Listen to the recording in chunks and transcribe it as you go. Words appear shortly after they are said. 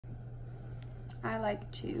I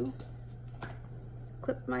like to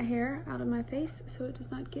clip my hair out of my face so it does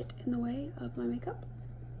not get in the way of my makeup.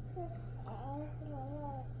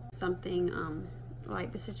 Something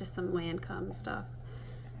like this is just some Lancome stuff.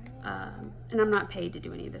 And I'm not paid to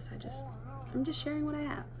do any of this. I'm just sharing what I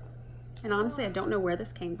have. And honestly, I don't know where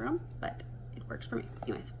this came from, but it works for me.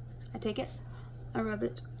 Anyways, I take it, I rub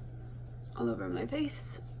it all over my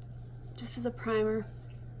face, just as a primer.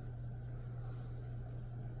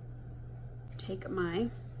 Take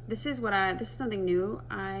this is something new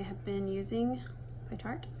I have been using by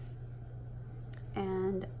Tarte.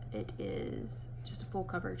 And it is just a full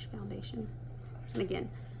coverage foundation. And again,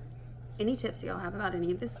 any tips that y'all have about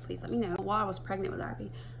any of this, please let me know. While I was pregnant with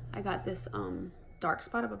Ivy, I got this dark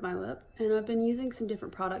spot above my lip, and I've been using some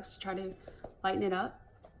different products to try to lighten it up,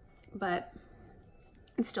 but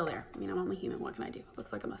it's still there. I mean, I'm only human, what can I do? It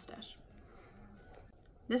looks like a mustache.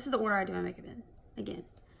 This is the order I do my makeup in. Again,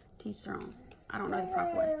 to each their own. I don't know the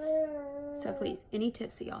proper way. So please, any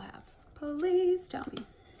tips that y'all have, please tell me.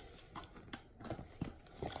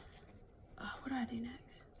 What do I do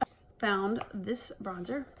next? I found this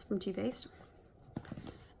bronzer. It's from Too Faced.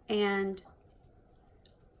 And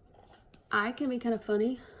I can be kind of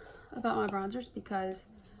funny about my bronzers because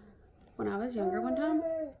when I was younger one time,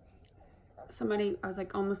 I was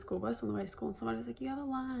like on the school bus on the way to school, and somebody was like, you have a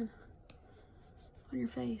line on your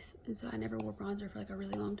face. And so I never wore bronzer for like a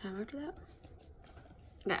really long time after that.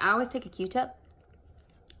 Okay, I always take a Q-tip.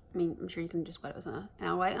 I mean, I'm sure you can just wet it with something. And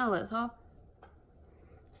I'll wipe my lips off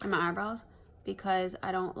and my eyebrows because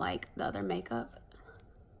I don't like the other makeup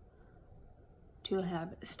to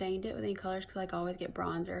have stained it with any colors, because like I always get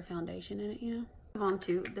bronzer or foundation in it, you know. Move on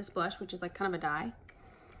to this blush, which is like kind of a dye.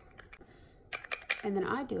 And then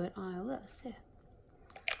I do it on my lips too,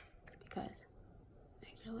 because it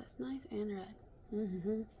makes your lips nice and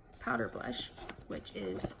red. Powder blush, which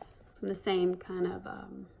is from the same kind of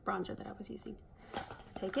bronzer that I was using. I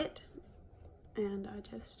take it and I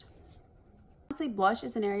just, honestly, blush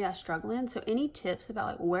is an area I struggle in, so any tips about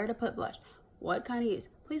like where to put blush, what kind to use,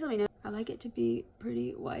 please let me know. I like it to be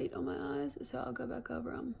pretty white on my eyes, so I'll go back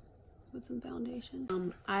over them with some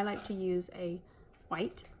foundation. I like to use a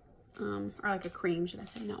white, or like a cream, should I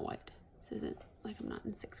say, not white. This isn't like I'm not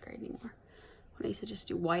in 6th grade anymore. When I used to just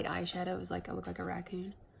do white eyeshadow, it was like I look like a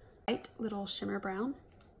raccoon. White little shimmer brown.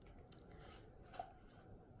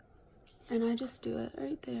 And I just do it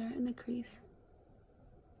right there in the crease.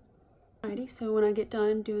 Alrighty, so when I get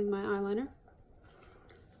done doing my eyeliner,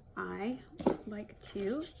 I like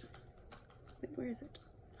to, wait, where is it?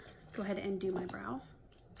 Go ahead and do my brows.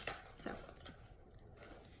 So,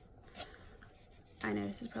 I know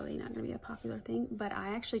this is probably not going to be a popular thing, but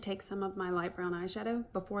I actually take some of my light brown eyeshadow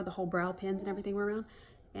before the whole brow pins and everything were around,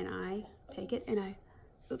 and I take it and I,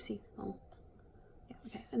 oopsie, oh, yeah,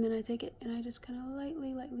 okay, and then I take it and I just kind of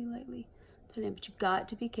lightly put it in, but you've got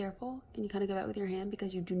to be careful, and you kind of go out with your hand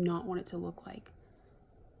because you do not want it to look like,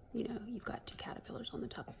 you know, you've got 2 caterpillars on the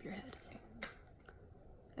top of your head.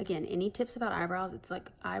 Again, any tips about eyebrows? It's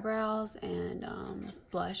like eyebrows and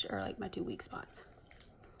blush are like my 2 weak spots.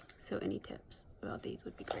 So any tips about these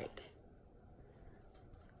would be great.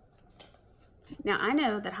 Now, I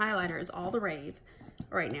know that highlighter is all the rave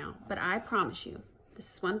right now, but I promise you,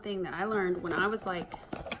 this is one thing that I learned when I was like,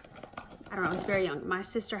 I don't know, I was very young. My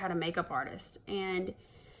sister had a makeup artist, and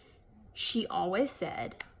she always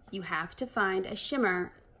said, you have to find a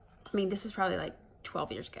shimmer. I mean, this is probably like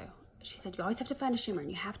 12 years ago. She said, you always have to find a shimmer, and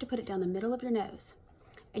you have to put it down the middle of your nose,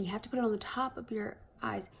 and you have to put it on the top of your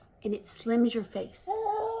eyes, and it slims your face.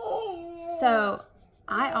 So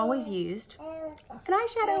I always used an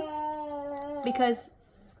eyeshadow because,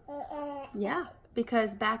 yeah,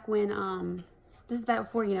 because back when, this is back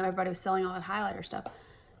before, you know, everybody was selling all that highlighter stuff.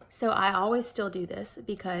 So I always still do this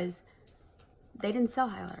because they didn't sell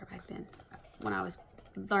highlighter back then when I was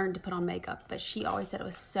learned to put on makeup, but she always said it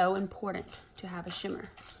was so important to have a shimmer.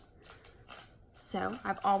 So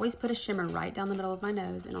I've always put a shimmer right down the middle of my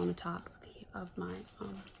nose and on the top of my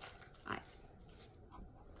eyes.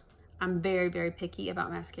 I'm very, very picky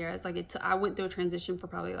about mascaras. Like I went through a transition for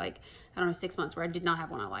probably like, I don't know, 6 months where I did not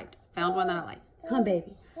have one I liked. Found one that I liked. Huh,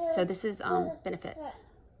 baby. So this is Benefit.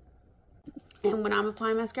 And when I'm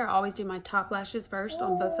applying mascara, I always do my top lashes first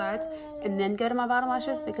on both sides and then go to my bottom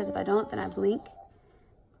lashes, because if I don't, then I blink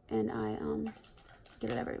and I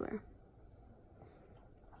get it everywhere.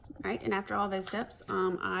 All right, and after all those steps,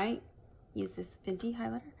 I use this Fendi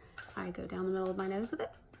highlighter. I go down the middle of my nose with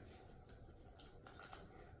it.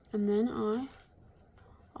 And then I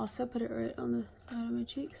also put it right on the side of my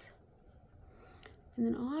cheeks. And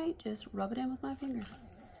then I just rub it in with my finger.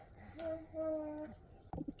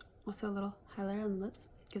 Also a little highlighter on the lips,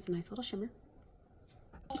 gives a nice little shimmer.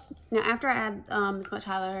 Now, after I add as much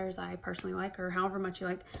highlighter as I personally like, or however much you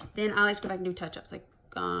like, then I like to go back and do touch-ups, like,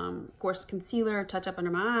 of course, concealer, touch-up under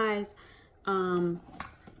my eyes,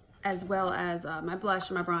 as well as my blush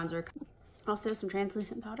and my bronzer. Also, some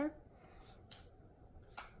translucent powder.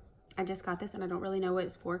 I just got this, and I don't really know what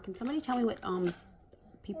it's for. Can somebody tell me what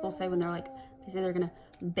people say when they're like, they say they're gonna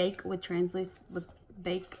bake with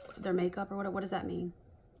bake their makeup, or what does that mean?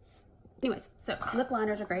 Anyways, so lip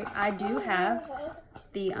liners are great. I do have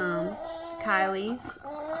the Kylie's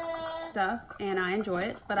stuff, and I enjoy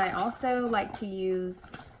it, but I also like to use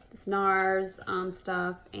this NARS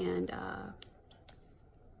stuff, and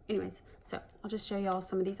anyways, so I'll just show y'all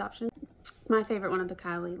some of these options. My favorite one of the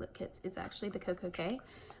Kylie lip kits is actually the Coco K.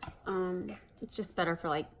 It's just better for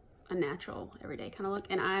like a natural everyday kind of look,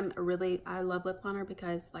 and I love lip liner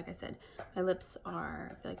because, like I said, my lips I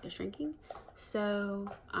feel like they're shrinking,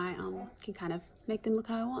 so I can kind of make them look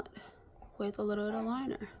how I want with a little bit of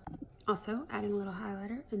liner. Also, adding a little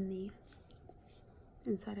highlighter in the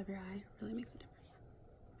inside of your eye really makes a difference.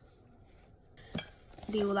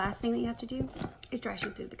 The last thing that you have to do is dry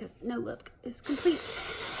shampoo, because no look is complete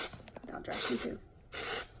without dry shampoo.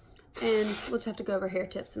 And we'll just have to go over hair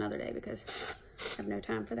tips another day because I have no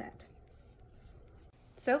time for that.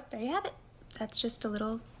 So there you have it. That's just a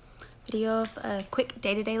little video of a quick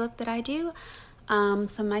day-to-day look that I do. Some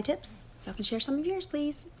of my tips. Y'all can share some of yours,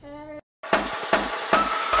 please.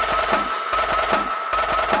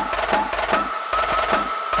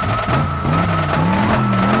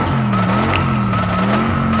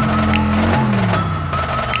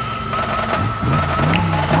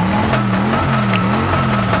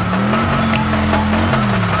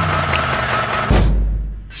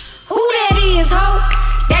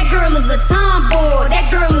 A tomboy, that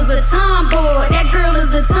girl is a tomboy, that girl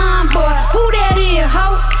is a tomboy. Who that is,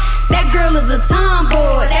 ho? That girl is a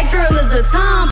tomboy.